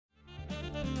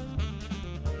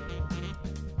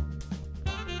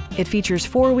It features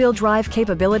four-wheel drive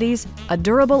capabilities, a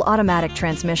durable automatic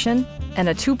transmission, and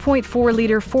a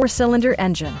 2.4-liter four-cylinder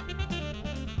engine.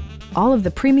 All of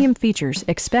the premium features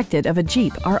expected of a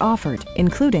Jeep are offered,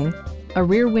 including a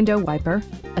rear window wiper,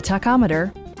 a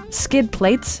tachometer, skid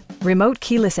plates, remote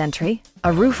keyless entry,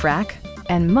 a roof rack,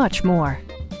 and much more.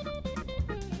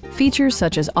 Features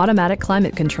such as automatic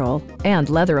climate control and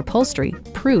leather upholstery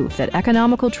prove that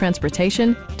economical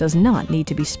transportation does not need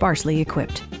to be sparsely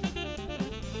equipped.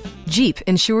 Jeep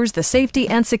ensures the safety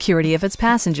and security of its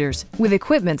passengers with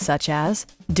equipment such as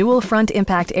dual front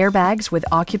impact airbags with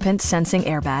occupant sensing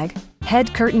airbag,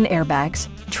 head curtain airbags,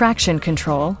 traction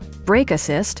control, brake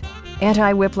assist,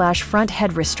 anti-whiplash front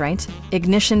head restraints,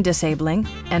 ignition disabling,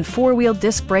 and four-wheel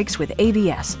disc brakes with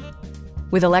ABS.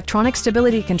 With electronic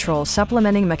stability control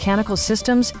supplementing mechanical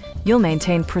systems, you'll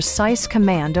maintain precise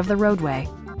command of the roadway.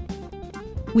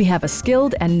 We have a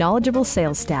skilled and knowledgeable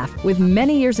sales staff with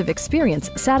many years of experience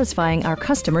satisfying our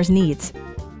customers' needs.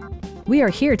 We are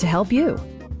here to help you.